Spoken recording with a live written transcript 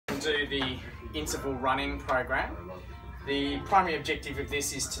do the interval running program. The primary objective of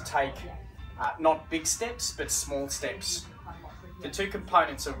this is to take not big steps, but small steps. The two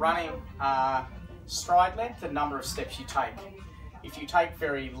components of running are stride length and number of steps you take. If you take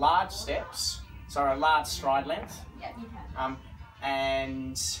very large steps, so a large stride length,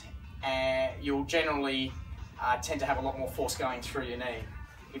 you'll generally tend to have a lot more force going through your knee.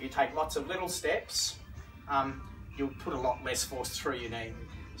 If you take lots of little steps, you'll put a lot less force through your knee.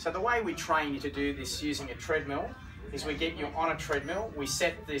 So the way we train you to do this using a treadmill is we get you on a treadmill, we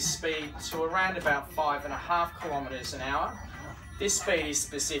set this speed to around about 5.5 kilometres an hour. This speed is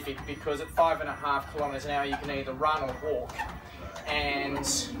specific because at 5.5 kilometres an hour you can either run or walk, and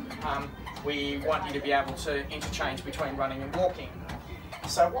we want you to be able to interchange between running and walking.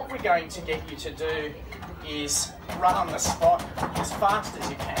 So what we're going to get you to do is run on the spot as fast as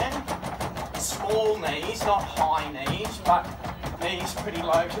you can. Small knees, not high knees, but knees pretty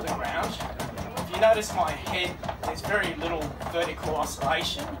low to the ground. If you notice my head, there's very little vertical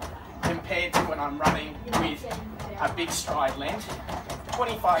oscillation compared to when I'm running with a big stride length.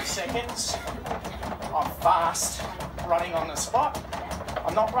 25 seconds of fast running on the spot.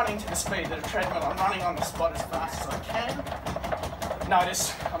 I'm not running to the speed of the treadmill, I'm running on the spot as fast as I can.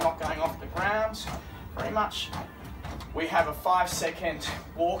 Notice I'm not going off the ground very much. We have a 5-second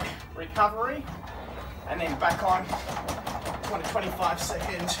walk recovery, and then back on 25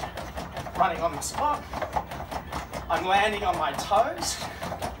 seconds running on the spot. I'm landing on my toes,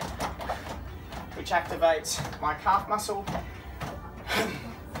 which activates my calf muscle,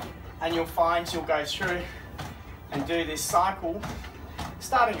 and you'll find you'll go through and do this cycle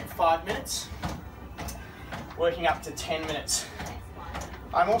starting at 5 minutes, working up to 10 minutes.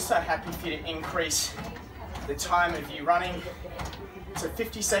 I'm also happy for you to increase the time of you running to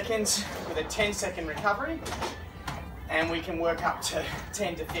 50 seconds with a 10-second recovery, and we can work up to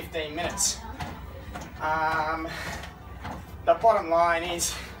 10 to 15 minutes. The bottom line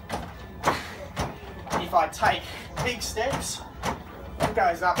is, if I take big steps, what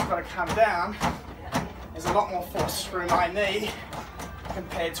goes up's got to come down. There's a lot more force through my knee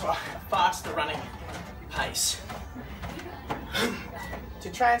compared to a faster running pace.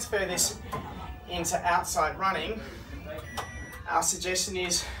 To transfer this into outside running, our suggestion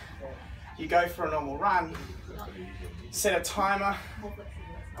is you go for a normal run, set a timer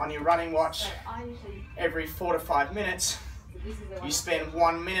on your running watch every 4 to 5 minutes. You spend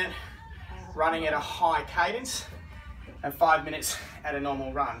 1 minute running at a high cadence and 5 minutes at a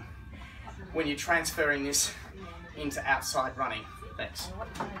normal run when you're transferring this into outside running. Thanks.